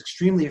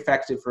extremely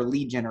effective for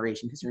lead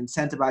generation because you're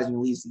incentivizing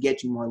leads to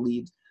get you more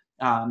leads.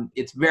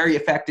 It's very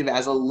effective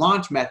as a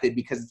launch method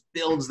because it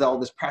builds all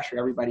this pressure.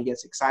 Everybody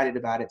gets excited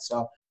about it.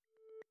 So,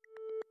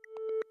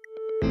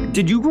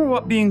 did you grow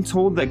up being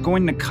told that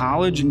going to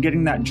college and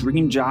getting that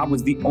dream job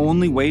was the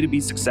only way to be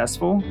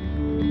successful?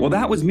 Well,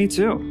 that was me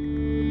too.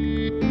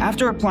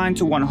 After applying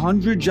to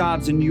 100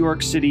 jobs in New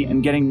York City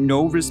and getting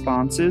no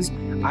responses,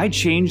 I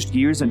changed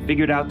gears and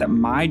figured out that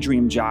my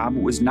dream job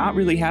was not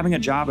really having a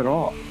job at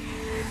all.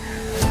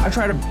 I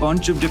tried a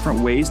bunch of different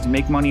ways to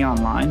make money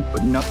online,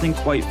 but nothing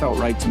quite felt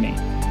right to me.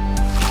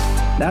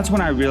 That's when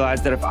I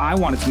realized that if I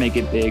wanted to make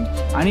it big,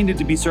 I needed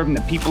to be serving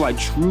the people I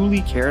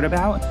truly cared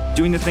about,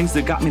 doing the things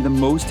that got me the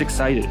most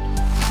excited.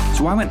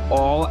 So I went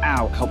all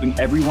out helping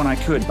everyone I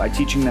could by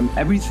teaching them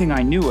everything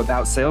I knew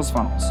about sales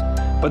funnels.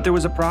 But there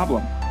was a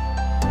problem.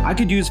 I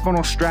could use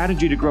funnel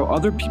strategy to grow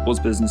other people's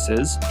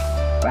businesses,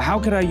 but how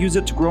could I use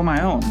it to grow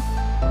my own?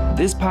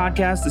 This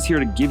podcast is here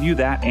to give you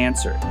that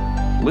answer.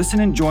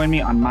 Listen and join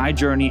me on my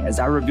journey as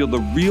I reveal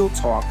the real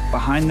talk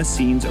behind the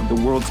scenes of the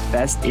world's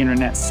best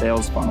internet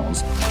sales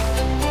funnels.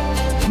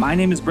 My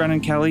name is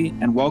Brennan Kelly,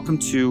 and welcome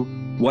to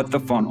What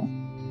the Funnel.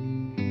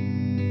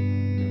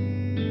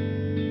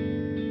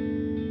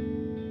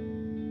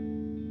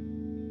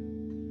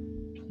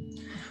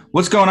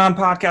 What's going on,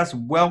 podcast?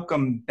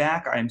 Welcome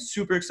back. I am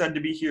super excited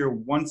to be here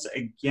once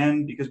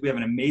again because we have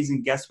an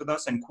amazing guest with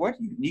us and quite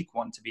a unique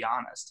one, to be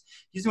honest.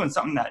 He's doing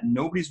something that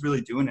nobody's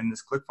really doing in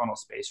this ClickFunnels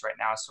space right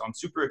now. So I'm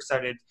super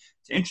excited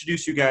to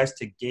introduce you guys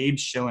to Gabe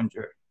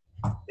Schillinger,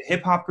 the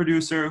hip hop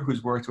producer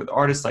who's worked with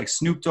artists like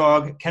Snoop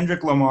Dogg,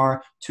 Kendrick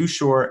Lamar, Too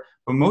Short,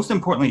 but most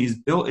importantly, he's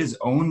built his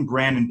own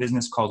brand and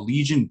business called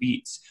Legion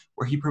Beats,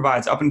 where he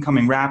provides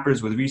up-and-coming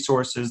rappers with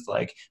resources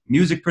like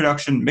music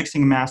production,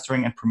 mixing and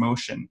mastering, and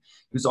promotion.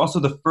 He was also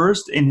the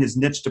first in his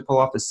niche to pull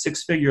off a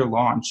six-figure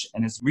launch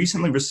and has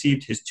recently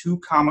received his 2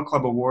 Comma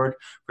Club Award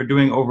for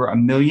doing over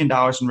 $1 million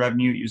in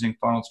revenue using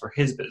funnels for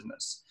his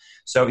business.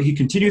 So he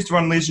continues to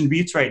run Legion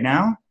Beats right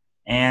now,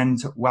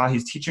 and while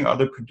he's teaching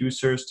other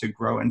producers to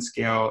grow and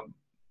scale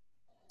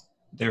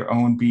their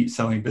own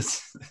beat-selling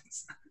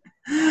businesses.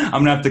 I'm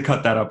going to have to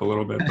cut that up a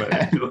little bit,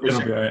 but it'll be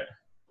all right.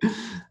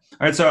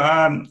 All right, so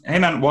hey,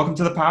 man, welcome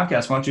to the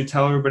podcast. Why don't you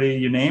tell everybody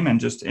your name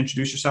and just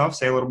introduce yourself,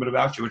 say a little bit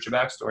about you, what's your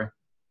backstory?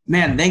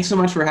 man, thanks so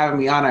much for having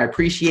me on. I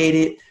appreciate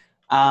it.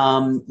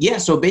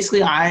 So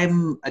basically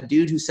I'm a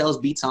dude who sells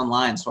beats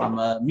online. So I'm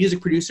a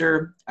music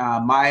producer.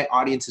 My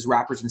audience is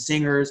rappers and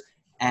singers.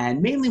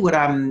 And mainly what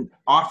I'm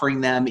offering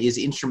them is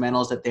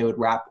instrumentals that they would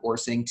rap or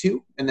sing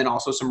to. And then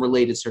also some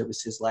related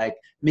services like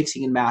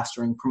mixing and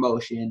mastering,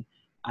 promotion,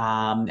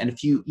 and a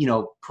few,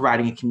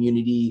 providing a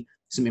community,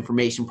 some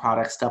information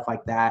products, stuff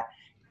like that.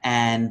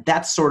 And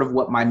that's sort of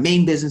what my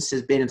main business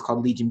has been. It's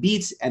called Legion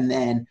Beats. And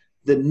then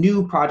the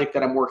new project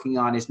that I'm working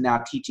on is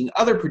now teaching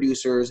other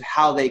producers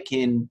how they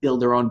can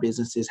build their own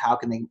businesses, how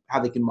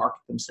they can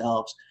market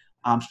themselves,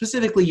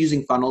 specifically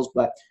using funnels,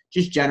 but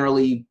just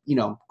generally,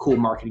 cool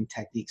marketing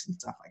techniques and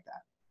stuff like that.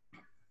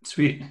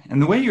 Sweet.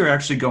 And the way you're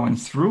actually going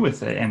through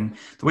with it and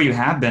the way you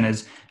have been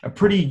is a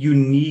pretty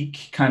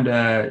unique kind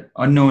of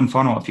unknown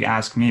funnel, if you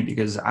ask me,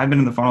 because I've been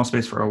in the funnel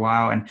space for a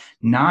while and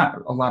not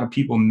a lot of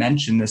people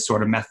mention this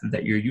sort of method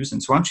that you're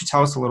using. So why don't you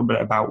tell us a little bit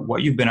about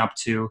what you've been up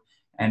to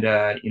and,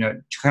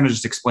 kind of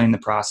just explain the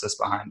process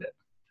behind it.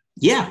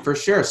 Yeah, for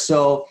sure.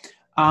 So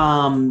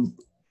I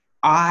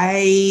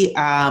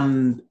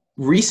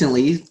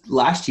recently,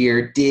 last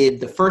year, did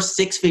the first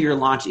 6-figure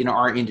launch in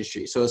our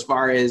industry. So as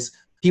far as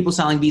people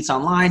selling beats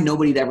online,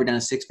 nobody had ever done a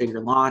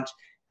 6-figure launch.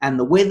 And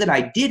the way that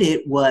I did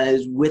it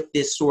was with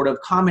this sort of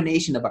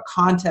combination of a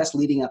contest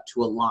leading up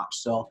to a launch.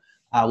 So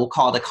we'll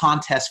call it a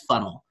contest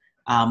funnel,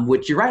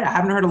 which you're right, I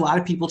haven't heard a lot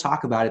of people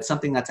talk about. It's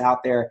something that's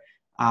out there,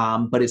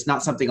 but it's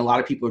not something a lot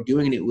of people are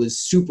doing. And it was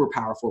super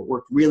powerful. It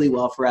worked really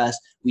well for us.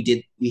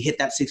 We hit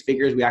that 6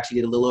 figures. We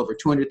actually did a little over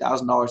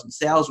 $200,000 in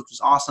sales, which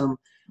was awesome.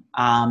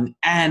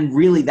 And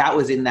really that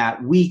was in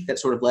that week that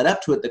sort of led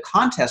up to it. The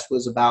contest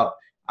was about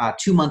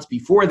 2 months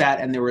before that,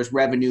 and there was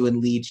revenue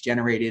and leads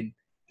generated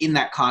in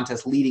that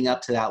contest leading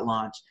up to that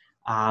launch.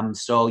 I'm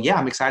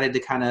excited to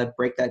kind of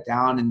break that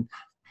down and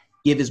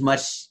give as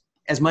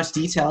much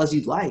detail as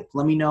you'd like.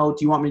 Let me know,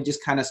 do you want me to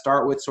just kind of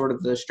start with sort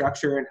of the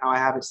structure and how I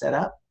have it set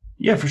up?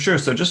 Yeah, for sure.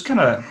 So just kind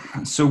of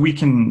so we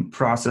can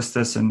process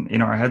this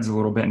in our heads a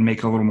little bit and make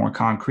it a little more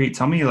concrete.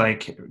 Tell me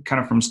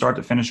kind of from start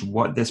to finish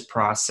what this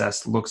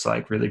process looks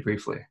like really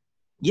briefly.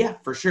 Yeah,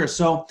 for sure.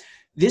 So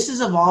this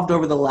has evolved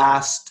over the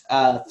last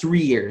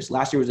 3 years.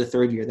 Last year was the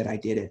third year that I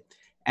did it.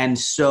 And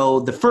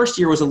so the first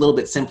year was a little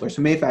bit simpler.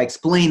 So maybe if I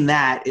explain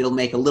that, it'll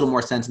make a little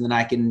more sense and then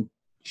I can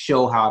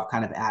show how I've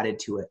kind of added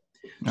to it.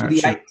 So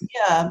the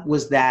idea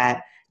was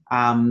that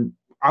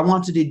I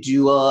wanted to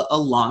do a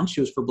launch.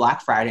 It was for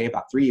Black Friday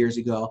about 3 years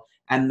ago.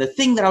 And the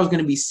thing that I was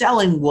going to be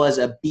selling was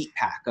a beat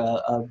pack,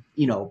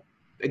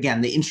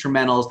 again, the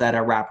instrumentals that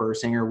a rapper or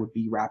singer would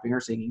be rapping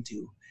or singing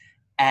to.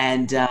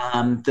 And the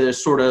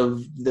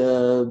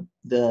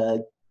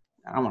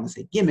I don't want to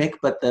say gimmick,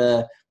 but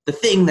the the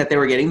thing that they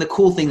were getting, the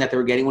cool thing that they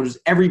were getting, which was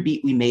every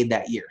beat we made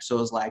that year. So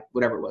it was like,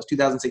 whatever it was,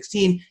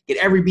 2016, get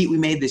every beat we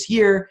made this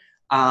year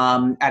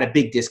at a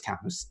big discount.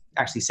 It was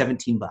actually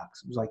 $17. It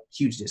was like a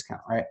huge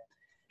discount, right?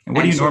 And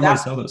what do you normally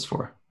sell those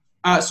for?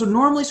 So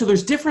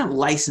there's different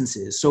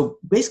licenses. So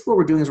basically what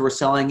we're doing is we're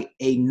selling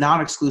a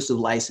non-exclusive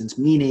license,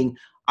 meaning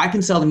I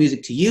can sell the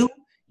music to you.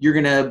 You're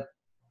going to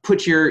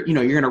put you're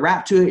going to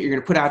rap to it. You're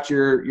going to put out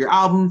your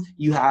album.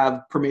 You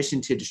have permission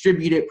to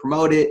distribute it,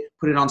 promote it,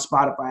 put it on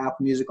Spotify, Apple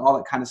Music, all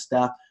that kind of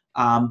stuff.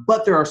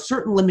 But there are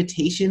certain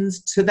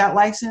limitations to that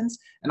license.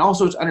 And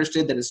also it's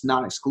understood that it's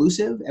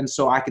non-exclusive. And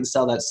so I can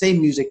sell that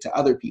same music to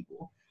other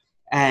people.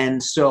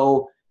 And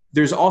so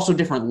there's also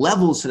different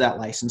levels to that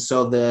license.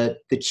 So the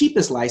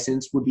cheapest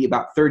license would be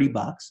about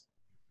 $30.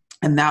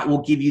 And that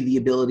will give you the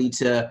ability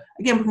to,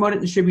 again, promote it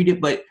and distribute it.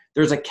 But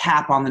there's a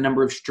cap on the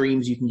number of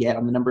streams you can get,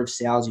 on the number of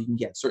sales you can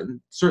get,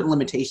 certain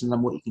limitations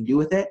on what you can do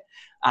with it.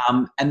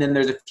 And then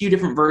there's a few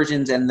different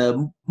versions. And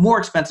the more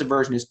expensive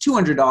version is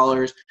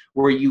 $200,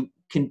 where you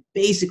can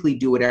basically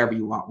do whatever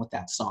you want with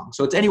that song.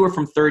 So it's anywhere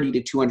from $30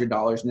 to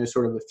 $200. And there's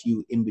sort of a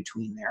few in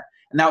between there.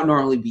 And that would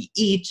normally be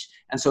each.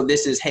 And so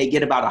this is, hey,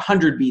 get about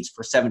 100 beats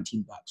for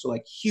 $17. So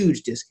like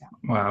huge discount.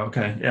 Wow.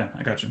 Okay. Yeah,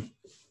 I got you.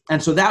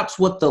 And so that's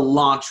what the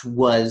launch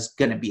was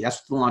going to be.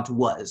 That's what the launch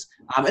was.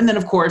 And then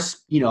of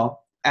course,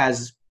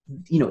 as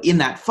in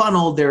that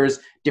funnel, there's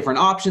different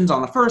options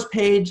on the first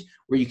page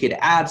where you could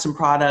add some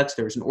products.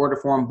 There's an order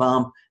form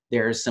bump.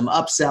 There's some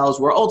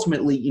upsells where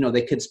ultimately,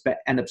 they could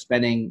end up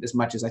spending as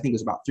much as, I think it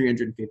was about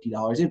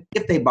 $350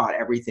 if they bought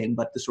everything.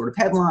 But the sort of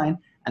headline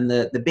and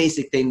the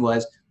basic thing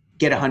was,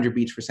 get 100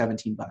 beats for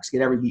 $17.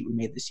 Get every beat we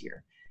made this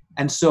year.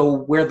 And so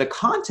where the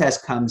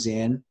contest comes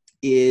in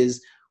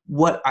is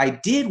what I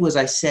did was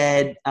I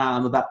said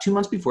about 2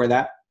 months before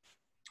that,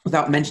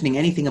 without mentioning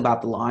anything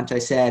about the launch, I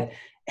said,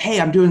 hey,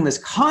 I'm doing this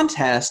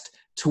contest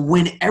to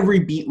win every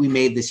beat we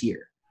made this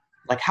year.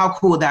 Like, how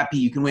cool would that be?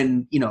 You can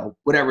win,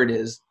 whatever it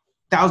is,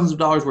 thousands of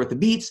dollars worth of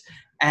beats.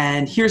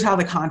 And here's how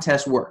the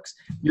contest works.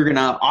 You're going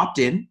to opt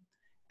in.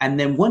 And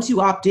then once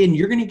you opt in,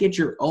 you're going to get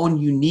your own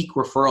unique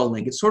referral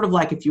link. It's sort of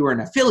like if you were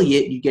an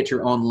affiliate, you get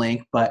your own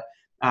link, but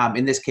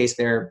in this case,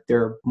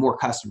 they're more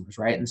customers,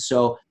 right? And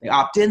so they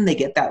opt in, they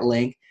get that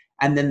link,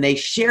 and then they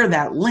share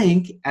that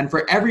link. And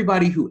for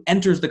everybody who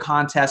enters the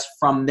contest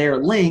from their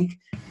link,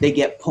 they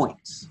get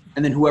points.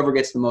 And then whoever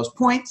gets the most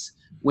points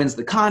wins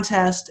the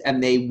contest,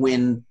 and they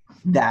win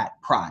that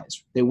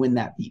prize. They win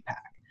that beat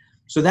pack.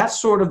 So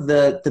that's sort of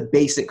the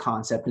basic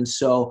concept. And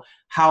so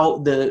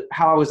how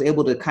I was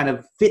able to kind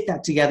of fit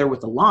that together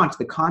with the launch,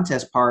 the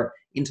contest part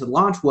into the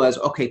launch was,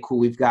 okay, cool.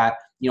 We've got,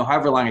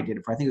 however long I did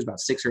it for, I think it was about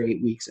 6 or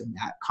 8 weeks of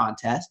that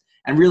contest.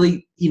 And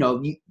really,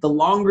 the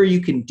longer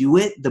you can do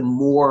it, the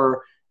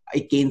more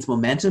it gains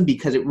momentum,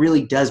 because it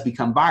really does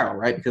become viral,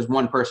 right? Because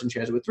one person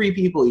shares it with 3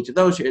 people, each of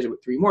those shares it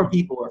with 3 more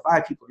people, or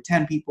 5 people, or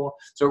 10 people.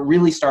 So it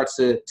really starts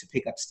to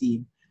pick up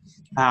steam.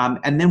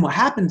 And then what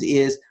happens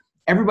is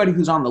everybody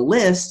who's on the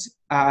list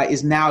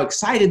is now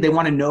excited. They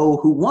want to know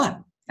who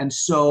won. And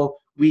so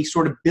we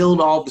sort of build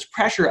all this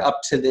pressure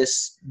up to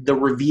the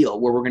reveal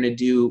where we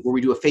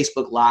do a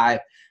Facebook Live,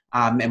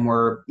 and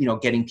we're,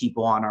 getting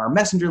people on our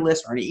messenger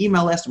list or an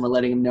email list, and we're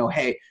letting them know,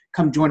 hey,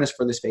 come join us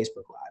for this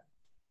Facebook Live.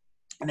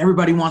 And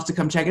everybody wants to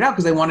come check it out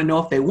because they want to know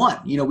if they won.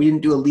 We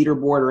didn't do a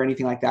leaderboard or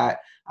anything like that.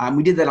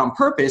 We did that on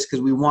purpose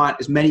because we want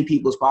as many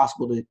people as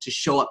possible to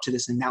show up to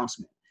this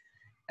announcement.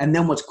 And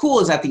then what's cool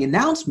is at the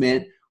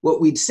announcement,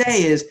 what we'd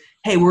say is,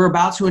 hey, we're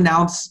about to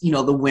announce,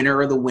 the winner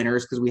or the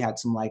winners, because we had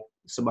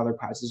some other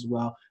prizes as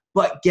well.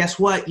 But guess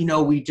what?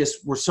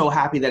 We're so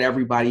happy that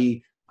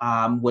everybody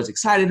was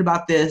excited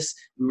about this.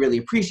 We really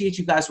appreciate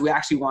you guys. We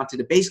actually wanted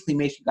to basically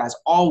make you guys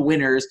all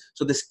winners.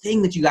 So this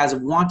thing that you guys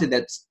have wanted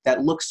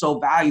that looks so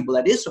valuable,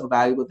 that is so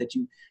valuable, that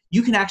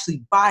you can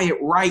actually buy it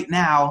right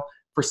now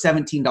for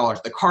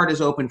 $17. The card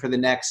is open for the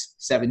next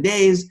 7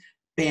 days.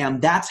 Bam,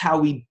 that's how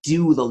we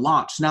do the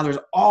launch. So now there's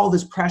all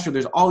this pressure.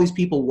 There's all these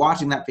people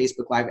watching that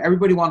Facebook Live.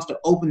 Everybody wants to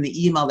open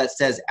the email that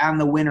says, and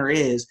the winner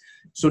is.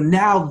 So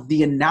now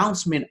the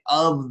announcement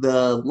of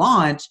the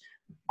launch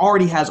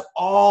already has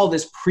all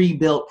this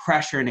pre-built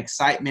pressure and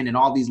excitement and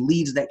all these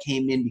leads that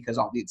came in because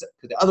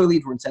the other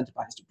leads were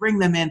incentivized to bring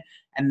them in.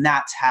 And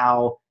that's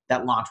how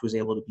that launch was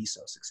able to be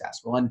so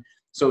successful. And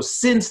so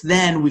since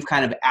then, we've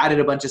kind of added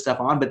a bunch of stuff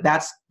on, but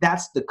that's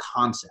the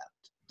concept.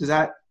 Does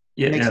that?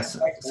 Yes.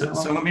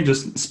 So let me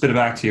just spit it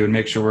back to you and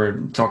make sure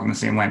we're talking the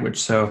same language.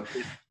 So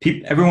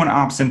everyone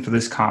opts in for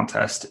this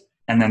contest,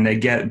 and then they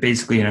get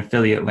basically an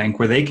affiliate link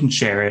where they can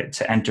share it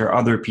to enter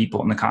other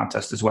people in the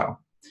contest as well.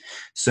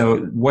 So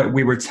what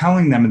we were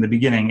telling them in the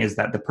beginning is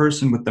that the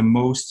person with the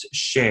most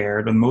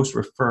shared, the most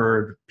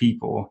referred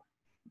people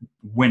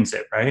wins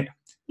it, right?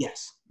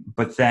 Yes.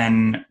 But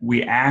then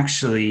we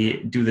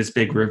actually do this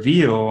big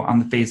reveal on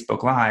the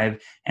Facebook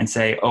Live and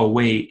say, oh,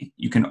 wait,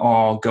 you can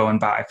all go and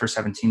buy for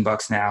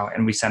 $17 now.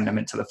 And we send them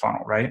into the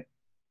funnel, right?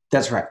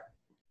 That's right.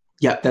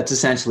 Yeah, that's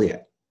essentially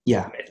it.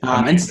 Yeah.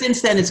 And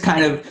since then, it's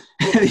kind of,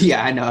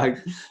 yeah, I know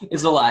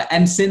it's a lot.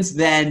 And since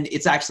then,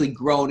 it's actually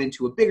grown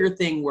into a bigger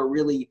thing where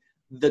really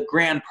the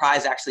grand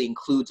prize actually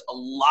includes a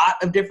lot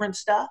of different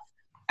stuff.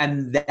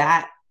 And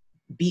that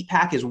beat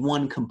pack is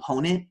one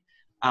component.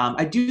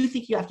 I do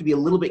think you have to be a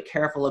little bit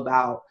careful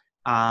about,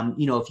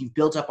 if you've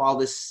built up all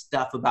this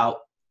stuff about,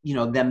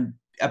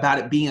 about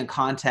it being a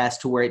contest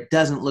to where it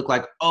doesn't look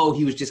like, oh,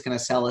 he was just going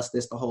to sell us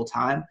this the whole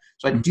time.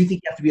 So I do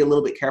think you have to be a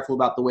little bit careful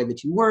about the way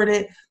that you word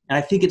it. And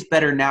I think it's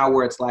better now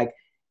where it's like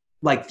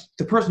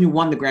the person who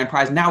won the grand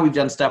prize, now we've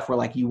done stuff where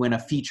like you win a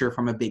feature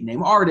from a big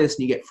name artist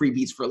and you get free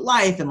beats for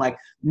life. And like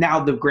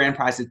now the grand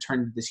prize has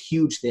turned into this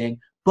huge thing,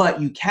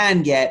 but you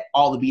can get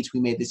all the beats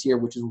we made this year,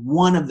 which is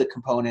one of the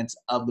components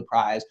of the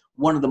prize,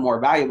 one of the more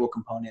valuable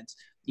components.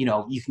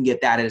 You can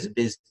get that as a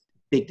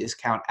big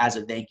discount as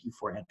a thank you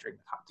for entering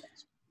the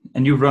contest.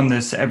 And you've run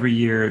this every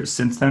year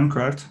since then,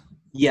 correct?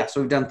 Yeah,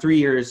 so we've done 3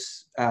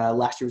 years.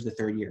 Last year was the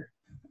 3rd year.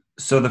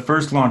 So the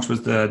first launch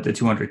was the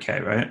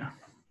 200K, right?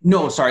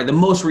 No, sorry. The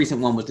most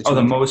recent one was the 200K. Oh,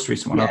 the most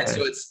recent one. Yeah, okay.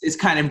 So it's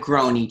kind of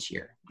grown each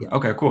year. Yeah.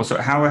 Okay, cool.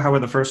 So how were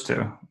the first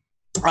two?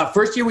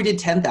 First year we did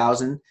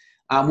 10,000,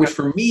 which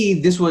for me,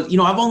 this was,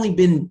 I've only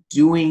been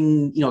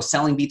doing,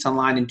 selling beats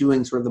online and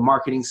doing sort of the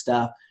marketing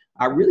stuff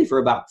really for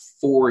about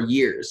 4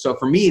 years. So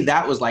for me,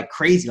 that was like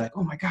crazy. Like,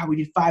 oh my God, we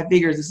did 5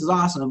 figures. This is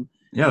awesome.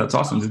 Yeah, that's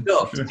awesome. Dude.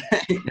 Sure.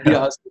 I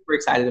was super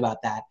excited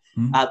about that.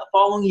 Mm-hmm. The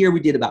following year we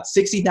did about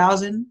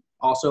 60,000.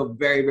 Also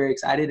very, very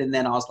excited. And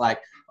then I was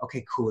like,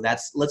 okay, cool.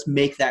 Let's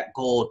make that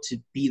goal to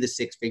be the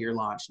 6-figure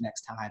launch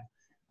next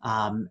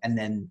time. And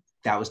then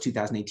that was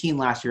 2018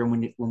 last year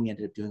when we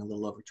ended up doing a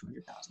little over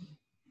 200,000.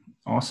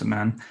 Awesome,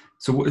 man.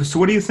 So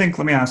what do you think?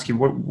 Let me ask you,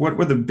 what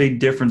were the big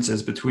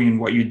differences between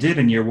what you did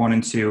in year 1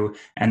 and 2,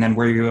 and then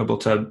were you able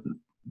to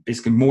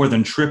basically more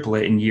than triple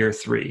it in year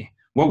 3?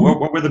 What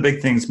were the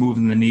big things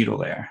moving the needle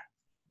there?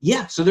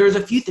 Yeah, so there was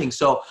a few things.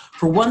 So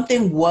for one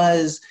thing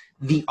was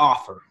the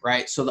offer,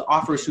 right? So the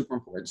offer is super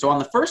important. So on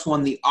the first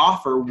one, the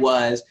offer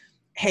was,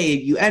 hey,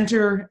 you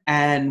enter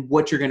and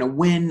what you're going to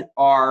win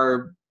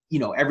are,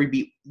 every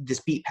beat,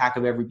 this beat pack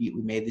of every beat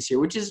we made this year,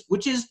 which is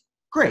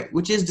great,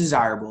 which is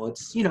desirable.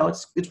 It's,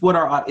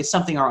 it's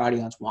something our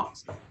audience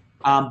wants.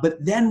 But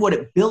then what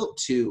it built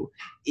to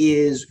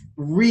is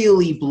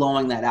really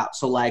blowing that out.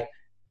 So like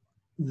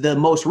the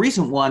most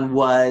recent one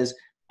was,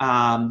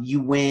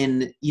 you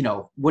win,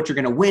 what you're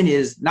going to win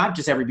is not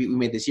just every beat we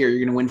made this year. You're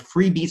going to win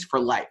free beats for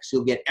life. So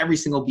you'll get every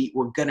single beat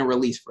we're going to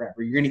release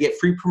forever. You're going to get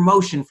free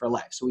promotion for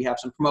life. So we have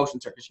some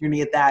promotion service. You're going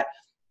to get that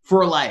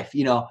for life.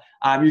 You're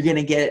going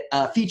to get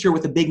a feature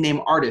with a big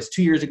name artist.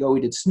 2 years ago, we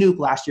did Snoop.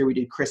 Last year, we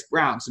did Chris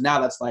Brown. So now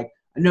that's like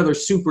another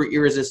super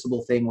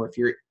irresistible thing where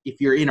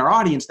if you're in our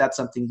audience, that's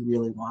something you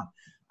really want.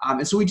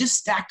 And so we just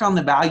stacked on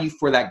the value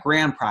for that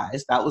grand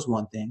prize. That was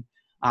one thing.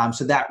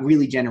 So that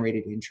really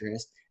generated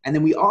interest. And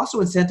then we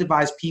also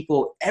incentivized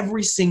people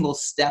every single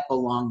step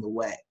along the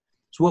way.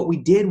 So what we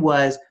did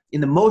was in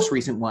the most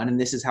recent one, and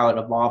this is how it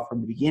evolved from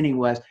the beginning,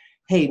 was,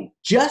 hey,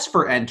 just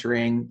for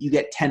entering, you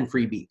get 10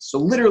 free beats. So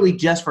literally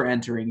just for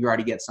entering, you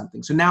already get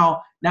something. So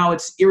now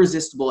it's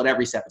irresistible at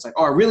every step. It's like,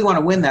 oh, I really want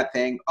to win that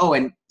thing. Oh,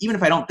 and even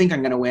if I don't think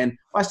I'm going to win,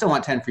 I still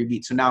want 10 free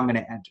beats. So now I'm going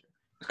to enter.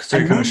 So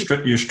you're kind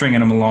of you're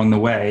stringing them along the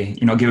way,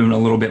 giving them a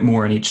little bit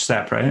more in each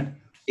step, right?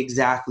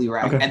 Exactly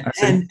right. Okay,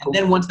 and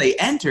then once they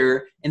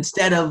enter,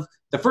 instead of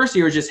the first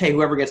year is just, hey,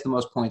 whoever gets the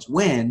most points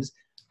wins.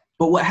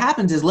 But what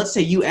happens is, let's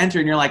say you enter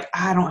and you're like,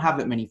 I don't have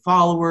that many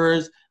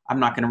followers. I'm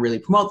not going to really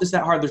promote this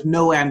that hard. There's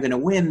no way I'm going to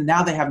win.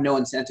 Now they have no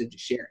incentive to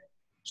share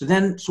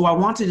it. So I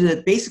wanted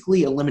to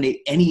basically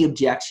eliminate any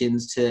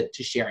objections to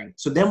sharing.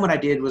 So then what I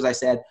did was I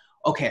said,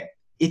 okay,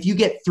 if you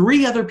get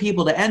 3 other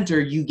people to enter,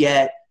 you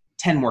get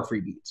 10 more free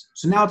beats.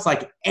 So now it's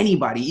like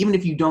anybody, even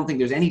if you don't think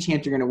there's any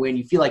chance you're going to win,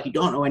 you feel like you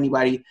don't know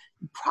anybody,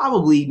 you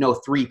probably know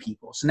 3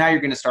 people. So now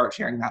you're going to start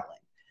sharing that link.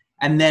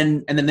 And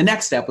then the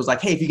next step was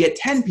like, hey, if you get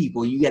 10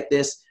 people, you get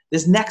this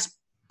next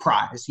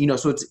prize,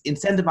 so it's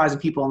incentivizing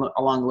people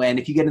along the way. And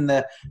if you get in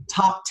the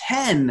top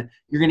 10,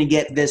 you're going to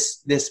get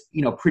this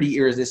pretty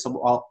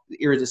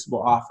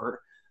irresistible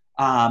offer.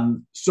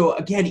 So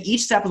again,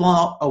 each step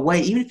along the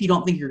way, even if you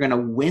don't think you're going to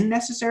win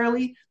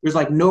necessarily, there's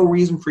like no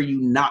reason for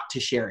you not to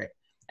share it.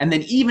 And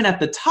then even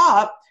at the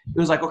top, it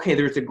was like, okay,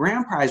 there's a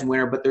grand prize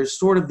winner, but there's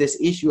sort of this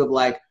issue of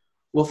like,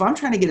 well, if I'm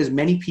trying to get as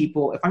many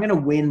people, if I'm going to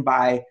win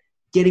by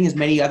getting as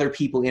many other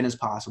people in as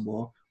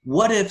possible,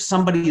 what if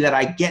somebody that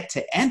I get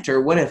to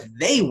enter, what if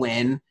they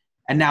win?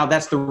 And now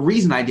that's the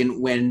reason I didn't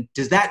win.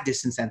 Does that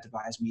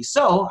disincentivize me?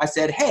 So I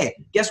said, hey,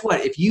 guess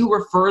what? If you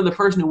refer the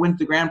person who wins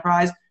the grand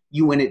prize,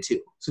 you win it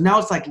too. So now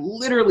it's like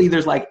literally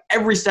there's like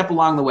every step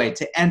along the way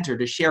to enter,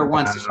 to share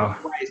once, to share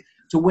twice,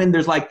 to win.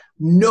 There's like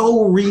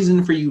no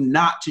reason for you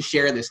not to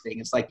share this thing.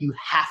 It's like you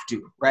have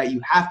to, right?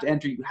 You have to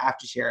enter, you have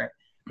to share it.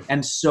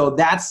 And so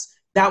that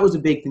was a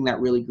big thing that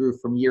really grew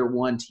from year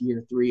 1 to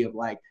year 3 of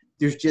like,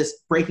 there's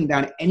just breaking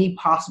down any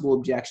possible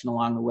objection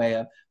along the way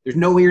of there's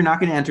no way you're not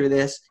going to enter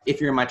this if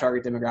you're in my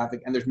target demographic,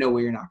 and there's no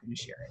way you're not going to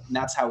share it. And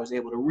that's how I was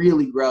able to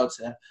really grow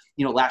to,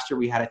 last year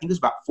we had, I think it was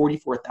about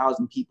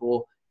 44,000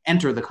 people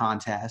enter the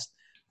contest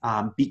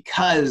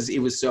because it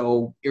was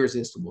so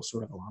irresistible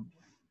sort of along the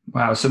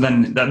way. Wow. So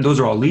then those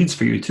are all leads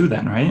for you too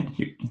then, right?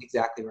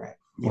 Exactly right.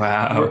 Yeah.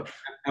 Wow.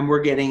 We're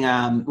getting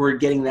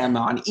them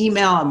on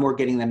email, and we're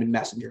getting them in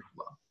Messenger as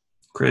well.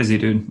 Crazy,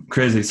 dude.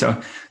 Crazy.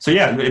 So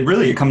yeah,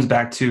 it comes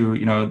back to,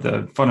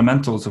 the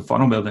fundamentals of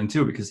funnel building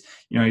too, because,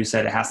 you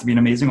said it has to be an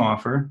amazing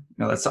offer.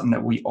 That's something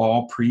that we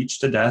all preach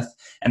to death.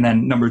 And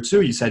then number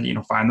two, you said,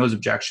 find those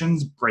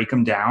objections, break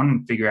them down,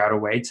 and figure out a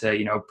way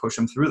to, push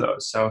them through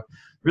those. So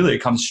really it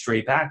comes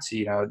straight back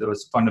to,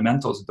 those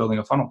fundamentals of building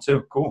a funnel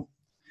too. Cool.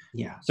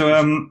 Yeah.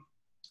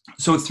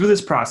 So through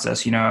this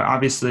process,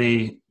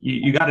 obviously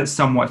you got it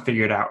somewhat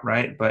figured out,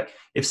 right? But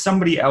if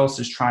somebody else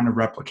is trying to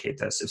replicate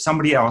this, if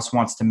somebody else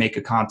wants to make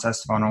a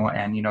contest funnel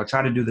and,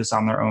 try to do this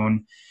on their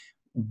own,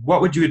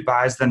 what would you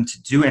advise them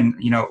to do? And,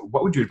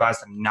 what would you advise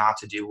them not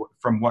to do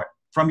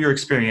from your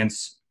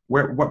experience?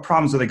 What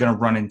problems are they going to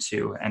run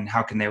into, and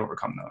how can they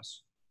overcome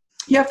those?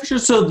 Yeah, for sure.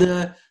 So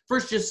the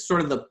first, just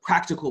sort of the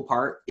practical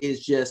part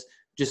is just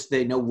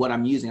they know what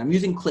I'm using. I'm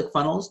using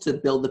ClickFunnels to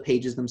build the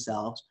pages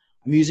themselves.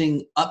 I'm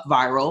using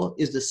UpViral,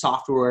 is the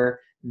software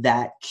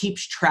that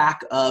keeps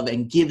track of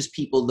and gives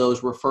people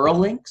those referral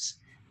links.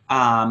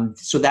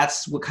 So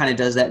that's what kind of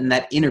does that, and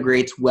that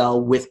integrates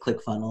well with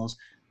ClickFunnels.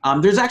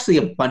 There's actually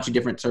a bunch of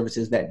different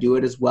services that do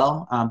it as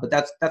well, but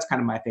that's kind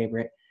of my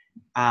favorite.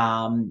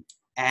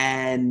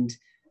 And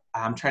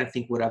I'm trying to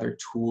think what other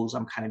tools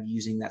I'm kind of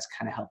using that's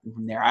kind of helping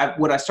from there.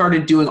 What I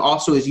started doing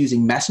also is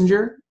using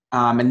Messenger,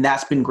 and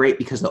that's been great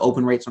because the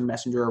open rates on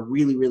Messenger are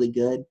really, really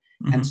good.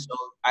 Mm-hmm. And so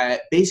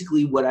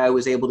basically what I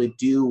was able to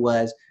do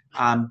was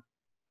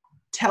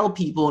tell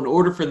people, in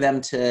order for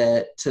them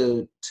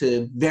to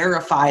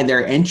verify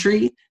their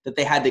entry, that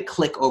they had to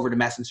click over to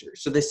Messenger.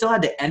 So they still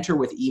had to enter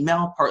with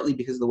email, partly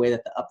because of the way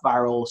that the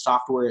UpViral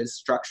software is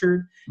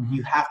structured. Mm-hmm.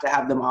 You have to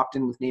have them opt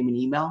in with name and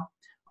email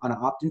on an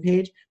opt-in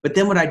page. But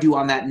then what I do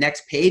on that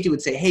next page, it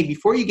would say, hey,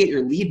 before you get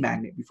your lead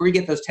magnet, before you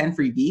get those 10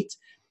 free beats,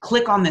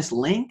 click on this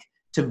link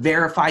to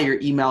verify your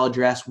email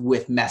address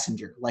with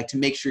Messenger, like to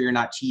make sure you're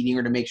not cheating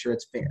or to make sure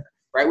it's fair,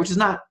 right? Which is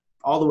not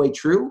all the way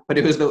true, but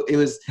it's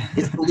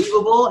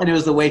believable, and it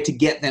was the way to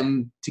get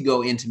them to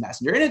go into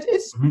Messenger. And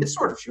it's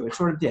sort of true. It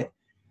sort of did.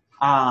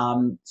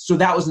 So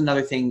that was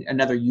another thing,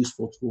 another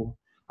useful tool.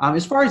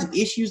 As far as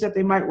issues that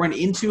they might run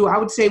into, I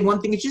would say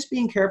one thing is just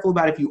being careful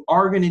about, if you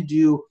are going to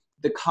do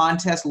the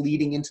contest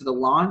leading into the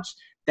launch,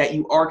 that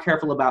you are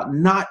careful about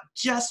not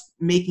just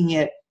making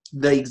it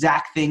the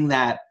exact thing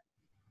that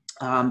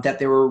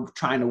they were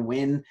trying to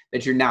win,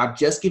 that you're now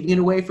just giving it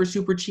away for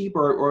super cheap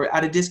or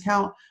at a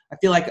discount. I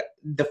feel like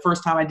the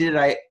first time I did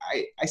it,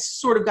 I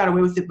sort of got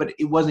away with it, but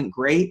it wasn't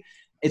great.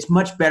 It's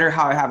much better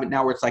how I have it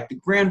now, where it's like the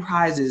grand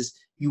prize is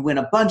you win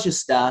a bunch of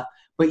stuff,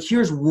 but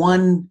here's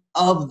one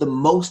of the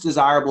most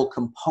desirable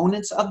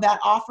components of that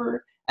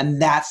offer,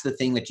 and that's the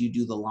thing that you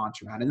do the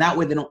launch around. And that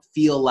way they don't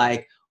feel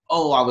like,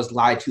 oh, I was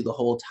lied to the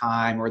whole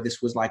time, or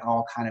this was like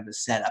all kind of a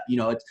setup.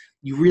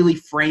 You really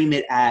frame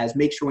it as,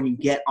 make sure when you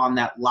get on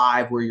that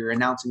live where you're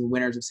announcing the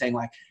winners, of saying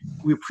like,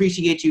 we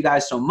appreciate you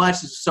guys so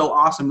much. This is so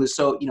awesome. It was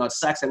so, it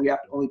sucks that we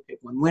have to only pick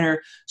one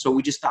winner. So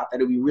we just thought that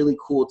it'd be really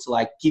cool to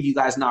like give you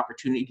guys an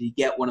opportunity to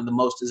get one of the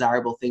most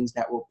desirable things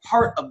that were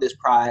part of this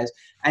prize.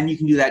 And you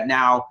can do that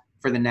now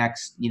for the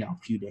next,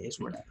 few days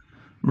or whatever.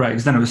 Right,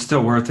 because then it was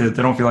still worth it.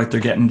 They don't feel like they're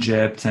getting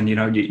gypped, and you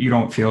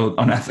don't feel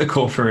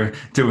unethical for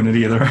doing it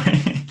either,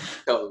 right?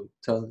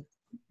 Totally.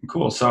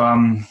 Cool. So,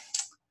 what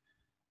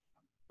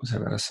was I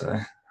about to say?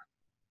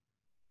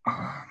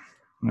 I'm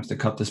gonna have to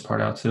cut this part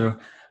out too.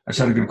 I just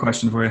had a good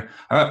question for you.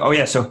 Oh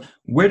yeah. So,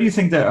 where do you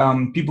think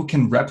that people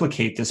can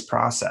replicate this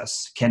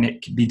process? Can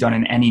it be done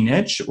in any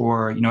niche,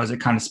 or is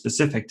it kind of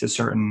specific to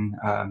certain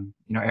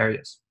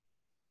areas?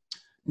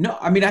 No,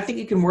 I mean, I think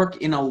it can work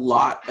in a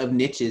lot of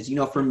niches.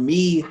 For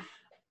me,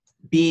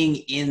 being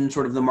in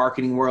sort of the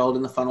marketing world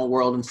and the funnel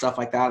world and stuff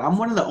like that, I'm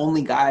one of the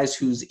only guys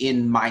who's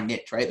in my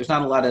niche, right? There's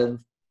not a lot of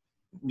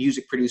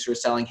music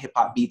producers selling hip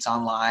hop beats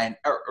online,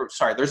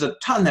 there's a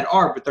ton that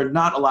are, but there's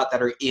not a lot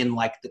that are in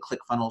like the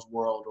ClickFunnels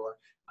world, or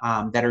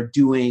that are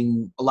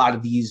doing a lot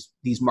of these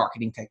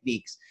marketing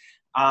techniques.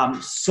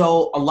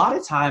 So a lot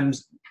of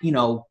times,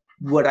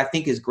 what I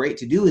think is great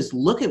to do is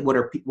look at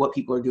what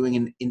people are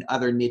doing in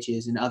other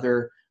niches, in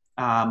other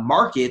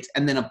markets,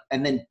 and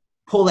then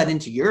pull that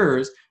into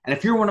yours. And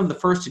if you're one of the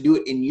first to do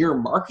it in your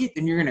market,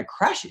 then you're going to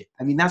crush it.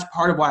 I mean, that's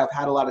part of why I've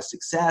had a lot of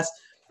success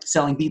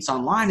selling beats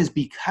online, is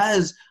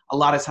because a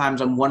lot of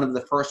times I'm one of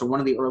the first or one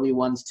of the early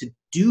ones to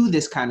do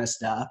this kind of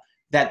stuff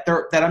that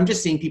I'm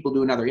just seeing people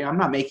do another. I'm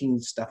not making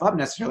stuff up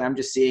necessarily. I'm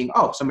just seeing,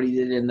 oh, somebody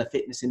did it in the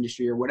fitness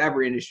industry or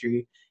whatever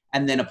industry,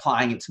 and then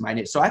applying it to my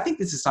niche. So I think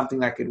this is something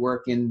that could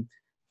work in,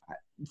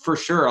 for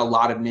sure, a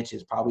lot of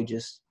niches. Probably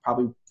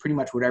pretty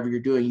much whatever you're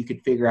doing, you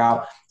could figure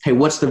out, hey,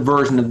 what's the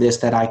version of this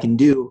that I can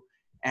do?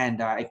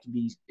 And it can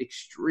be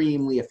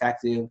extremely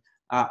effective.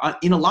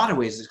 In a lot of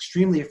ways, it's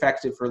extremely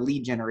effective for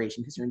lead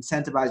generation, because you're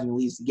incentivizing your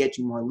leads to get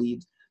you more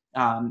leads.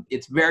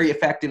 It's very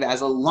effective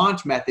as a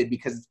launch method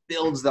because it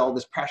builds all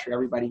this pressure.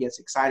 Everybody gets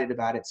excited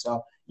about it.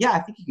 So yeah, I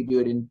think you could do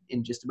it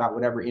in just about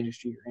whatever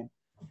industry you're in.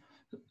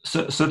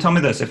 So tell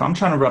me this, if I'm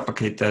trying to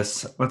replicate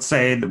this, let's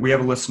say that we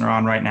have a listener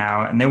on right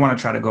now and they want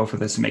to try to go for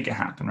this and make it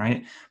happen,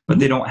 right? But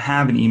they don't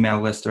have an email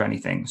list or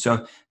anything.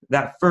 So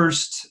that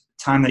first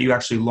time that you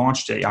actually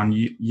launched it on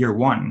year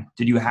one,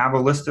 did you have a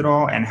list at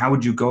all? And how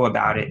would you go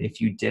about it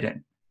if you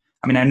didn't?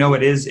 I mean, I know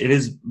it is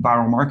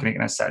viral marketing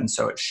in a sense,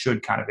 so it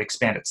should kind of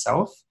expand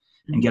itself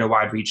and get a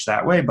wide reach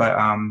that way. But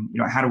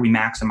how do we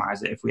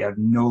maximize it if we have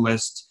no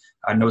list,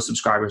 no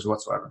subscribers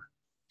whatsoever?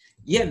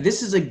 Yeah,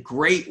 this is a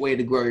great way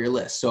to grow your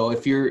list. So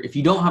if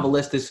you don't have a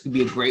list, this could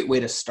be a great way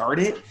to start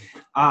it.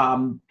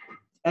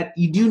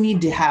 You do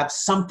need to have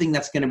something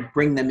that's going to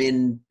bring them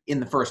in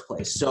the first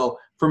place. So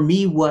for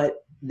me, what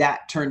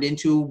that turned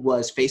into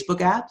was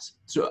Facebook ads.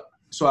 So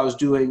I was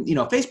doing,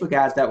 Facebook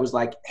ads that was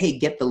like, hey,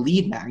 get the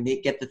lead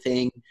magnet, get the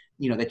thing,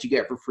 that you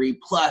get for free,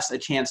 plus a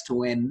chance to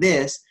win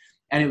this.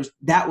 And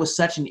that was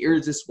such an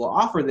irresistible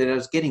offer that I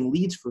was getting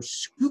leads for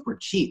super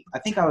cheap. I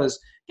think I was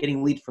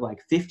getting leads for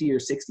like 50 or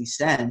 60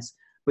 cents.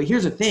 But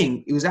here's the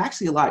thing, it was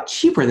actually a lot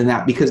cheaper than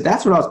that because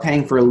that's what I was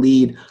paying for a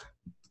lead,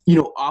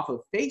 off of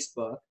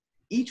Facebook.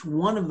 Each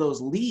one of those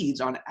leads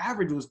on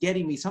average was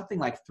getting me something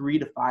like 3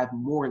 to 5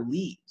 more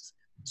leads.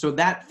 So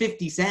that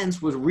 50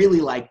 cents was really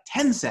like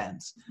 10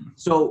 cents.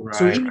 So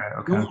even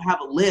if you don't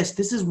have a list,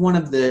 this is one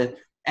of the,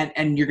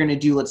 and you're going to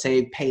do, let's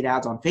say, paid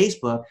ads on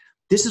Facebook.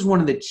 This is one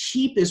of the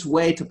cheapest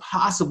way to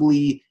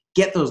possibly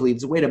get those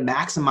leads, a way to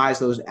maximize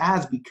those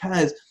ads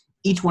because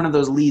each one of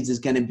those leads is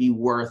going to be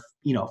worth,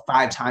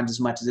 5 times as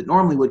much as it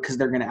normally would because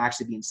they're going to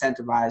actually be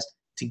incentivized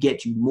to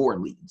get you more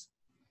leads.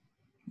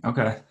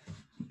 Okay.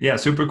 Yeah,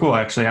 super cool,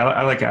 actually.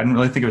 I like it. I didn't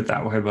really think of it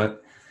that way,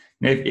 but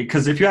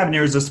because if you have an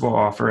irresistible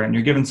offer and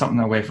you're giving something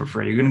away for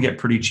free, you're going to get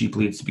pretty cheap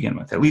leads to begin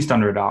with, at least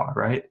under $1,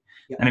 right?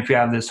 Yeah. And if you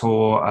have this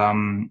whole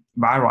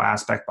viral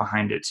aspect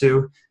behind it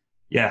too,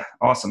 yeah,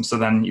 awesome. So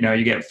then,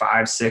 you get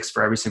 5, 6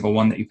 for every single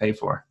one that you pay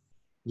for.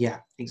 Yeah,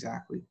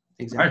 exactly.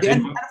 Right,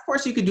 and of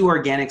course you could do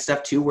organic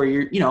stuff too, where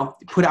you're,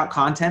 put out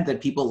content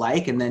that people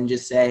like and then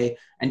just say,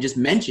 and just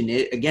mention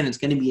it. Again, it's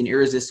going to be an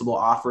irresistible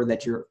offer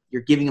that you're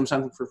giving them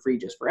something for free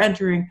just for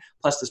entering,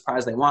 plus this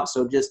prize they want.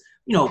 So just,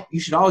 you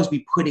should always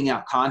be putting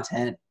out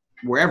content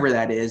wherever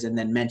that is and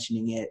then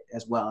mentioning it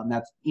as well. And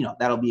that's,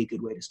 that'll be a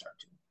good way to start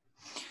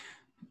too.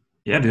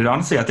 Yeah, dude,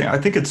 honestly, I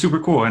think it's super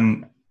cool.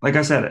 And like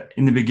I said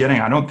in the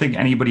beginning, I don't think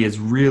anybody has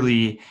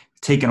really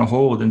taken a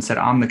hold and said,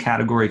 I'm the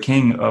category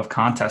king of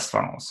contest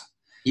funnels.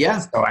 Yeah.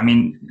 So, I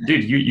mean,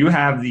 dude, you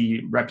have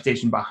the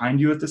reputation behind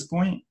you at this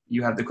point.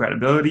 You have the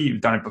credibility. You've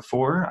done it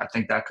before. I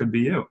think that could be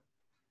you.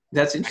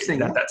 That's interesting.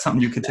 That's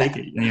something you could take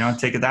it,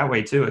 take it that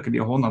way too. It could be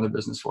a whole nother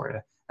business for you,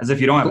 as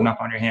if you don't have enough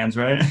on your hands,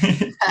 right?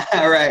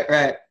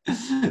 Right.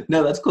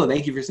 No, that's cool.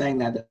 Thank you for saying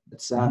that.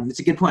 It's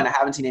a good point. I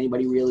haven't seen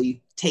anybody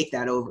really take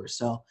that over.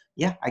 So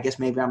yeah, I guess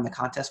maybe I'm the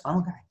contest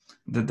funnel guy.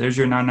 There's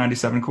your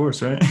 997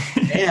 course, right?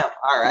 Damn.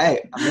 All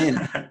right. I'm in.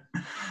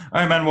 All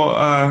right, man. Well,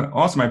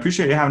 awesome. I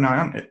appreciate you having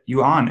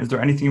you on. Is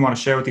there anything you want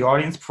to share with the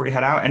audience before you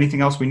head out?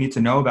 Anything else we need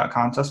to know about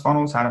contest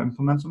funnels, how to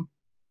implement them?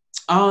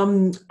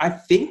 I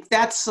think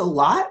that's a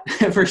lot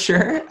for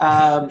sure.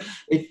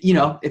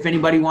 If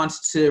anybody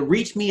wants to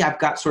reach me, I've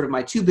got sort of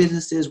my 2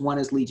 businesses. One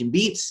is Legion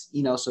Beats,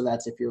 so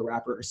that's if you're a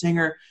rapper or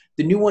singer.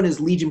 The new one is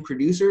Legion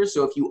Producers.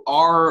 So if you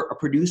are a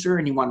producer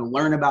and you want to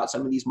learn about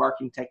some of these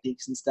marketing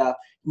techniques and stuff,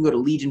 you can go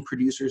to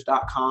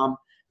legionproducers.com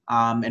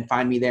and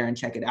find me there and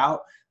check it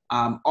out.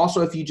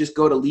 Also, if you just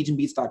go to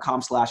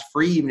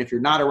legionbeats.com/free, even if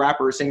you're not a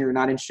rapper or singer, you're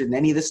not interested in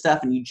any of this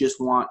stuff, and you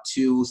just want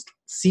to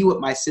see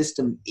what my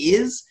system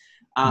is,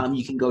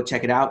 you can go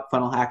check it out,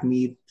 Funnel Hack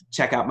Me,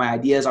 check out my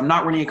ideas. I'm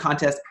not running a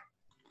contest.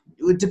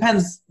 It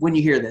depends when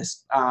you hear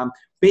this.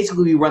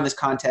 Basically, we run this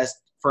contest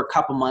for a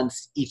couple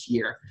months each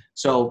year.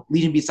 So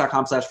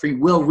legionbeats.com/free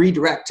will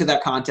redirect to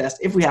that contest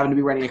if we happen to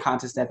be running a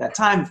contest at that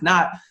time. If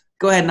not,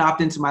 go ahead and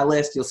opt into my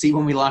list. You'll see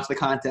when we launch the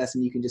contest,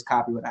 and you can just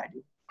copy what I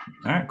do.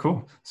 All right,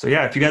 cool. So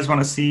yeah, if you guys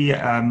want to see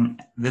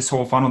this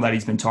whole funnel that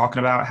he's been talking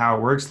about, how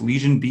it works,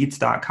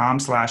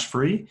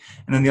 legionbeats.com/free.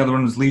 And then the other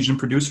one was Legion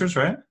Producers,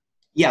 right?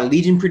 Yeah,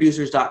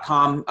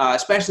 legionproducers.com,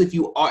 especially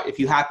if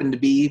you happen to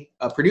be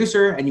a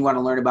producer and you want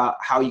to learn about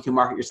how you can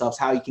market yourselves,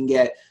 how you can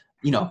get,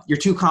 your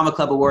 2 Comma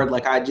Club award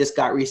like I just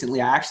got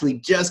recently. I actually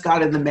just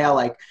got it in the mail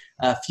like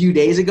a few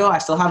days ago. I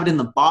still have it in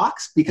the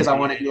box because I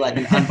want to do like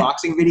an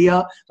unboxing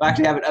video. So I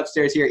actually have it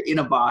upstairs here in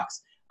a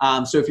box.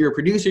 So if you're a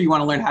producer, you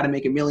want to learn how to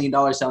make $1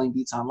 million selling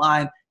beats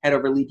online, head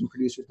over to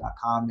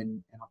legionproducers.com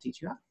and I'll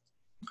teach you how.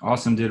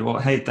 Awesome, dude. Well,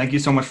 hey, thank you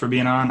so much for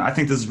being on. I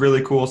think this is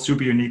really cool,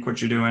 super unique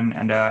what you're doing,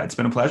 and it's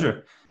been a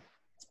pleasure.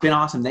 It's been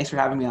awesome. Thanks for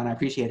having me on. I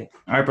appreciate it.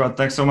 All right, bro.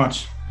 Thanks so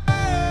much.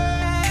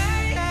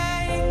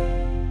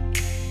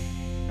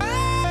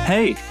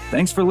 Hey,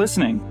 thanks for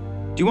listening.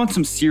 Do you want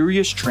some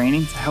serious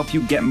training to help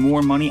you get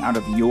more money out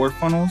of your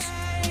funnels?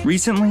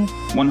 Recently,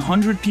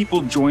 100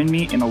 people joined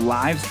me in a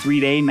live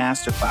 3-day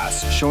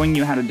masterclass showing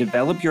you how to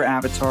develop your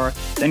avatar,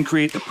 then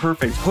create the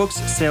perfect hooks,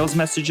 sales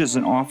messages,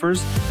 and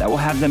offers that will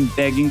have them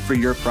begging for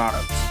your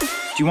product.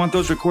 Do you want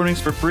those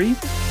recordings for free?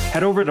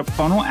 Head over to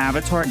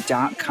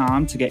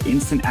funnelavatar.com to get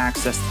instant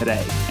access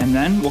today, and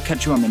then we'll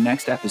catch you on the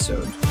next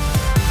episode.